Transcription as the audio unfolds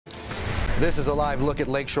This is a live look at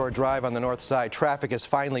Lake Shore Drive on the north side. Traffic is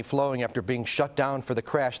finally flowing after being shut down for the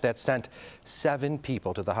crash that sent 7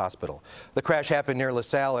 people to the hospital. The crash happened near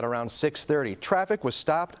LaSalle at around 6:30. Traffic was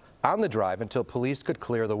stopped on the drive until police could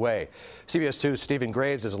clear the way. CBS 2's Stephen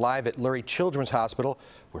Graves is live at Lurie Children's Hospital,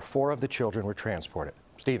 where 4 of the children were transported.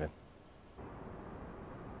 Stephen.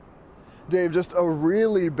 Dave, just a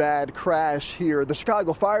really bad crash here. The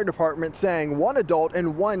Chicago Fire Department saying 1 adult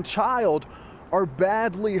and 1 child are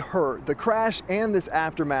badly hurt. The crash and this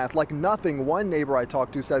aftermath like nothing one neighbor I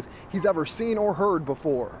talked to says he's ever seen or heard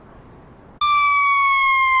before.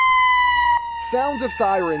 Sounds of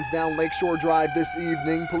sirens down Lake Shore Drive this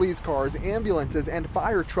evening. Police cars, ambulances, and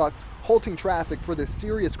fire trucks halting traffic for this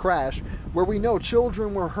serious crash where we know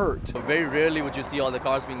children were hurt. Very rarely would you see all the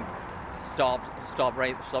cars being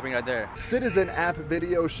stopping right there. Citizen app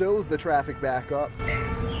video shows the traffic backup.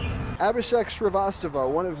 Abhishek Shrivastava,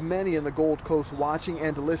 one of many in the Gold Coast, watching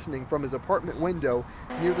and listening from his apartment window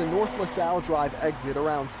near the North LaSalle Drive exit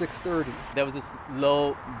around 6:30. There was this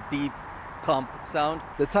low, deep thump sound.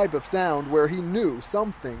 The type of sound where he knew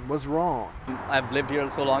something was wrong. I've lived here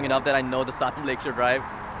so long enough that I know the sound of Lake Shore Drive,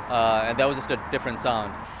 and that was just a different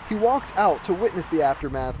sound. He walked out to witness the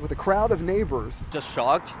aftermath with a crowd of neighbors. Just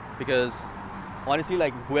shocked because honestly,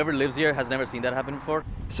 like, whoever lives here has never seen that happen before.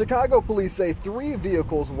 Chicago police say 3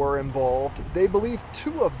 vehicles were involved. They believe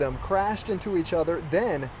 2 of them crashed into each other,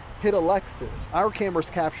 then hit a Lexus. Our cameras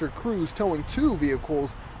captured crews towing 2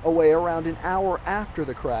 vehicles away around an hour after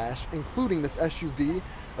the crash, including this SUV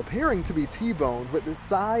appearing to be T-boned with its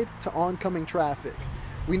side to oncoming traffic.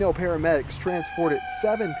 We know paramedics transported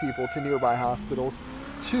 7 people to nearby hospitals.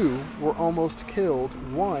 2 were almost killed,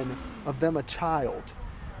 1 of them a child.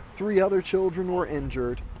 3 other children were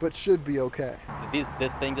injured, but should be okay.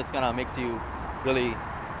 This thing just kind of makes you really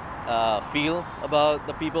feel about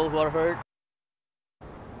the people who are hurt.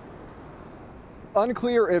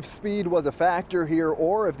 Unclear if speed was a factor here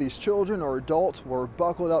or if these children or adults were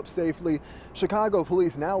buckled up safely. Chicago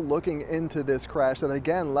police now looking into this crash that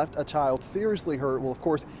again left a child seriously hurt. We'll of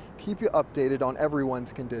course keep you updated on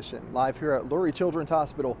everyone's condition. Live here at Lurie Children's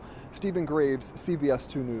Hospital, Stephen Graves, CBS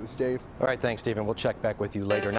 2 News. Dave. All right, thanks, Stephen. We'll check back with you later.